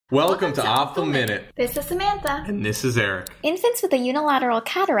Welcome to Ophthalminute. This is Samantha. And this is Eric. Infants with a unilateral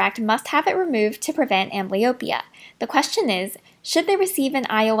cataract must have it removed to prevent amblyopia. The question is, should they receive an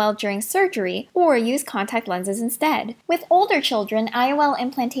IOL during surgery or use contact lenses instead? With older children, IOL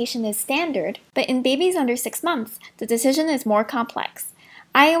implantation is standard, but in babies under 6 months, the decision is more complex.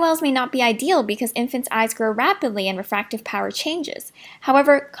 IOLs may not be ideal because infants' eyes grow rapidly and refractive power changes.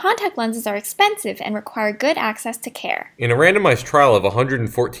 However, contact lenses are expensive and require good access to care. In a randomized trial of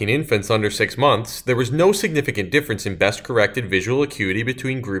 114 infants under 6 months, there was no significant difference in best corrected visual acuity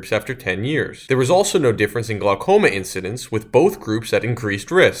between groups after 10 years. There was also no difference in glaucoma incidence, with both groups at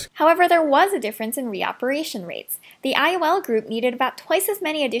increased risk. However, there was a difference in reoperation rates. The IOL group needed about twice as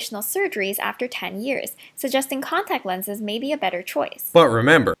many additional surgeries after 10 years, suggesting contact lenses may be a better choice. But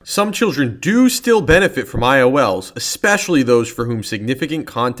remember, some children do still benefit from IOLs, especially those for whom significant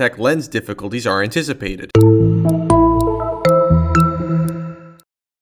contact lens difficulties are anticipated.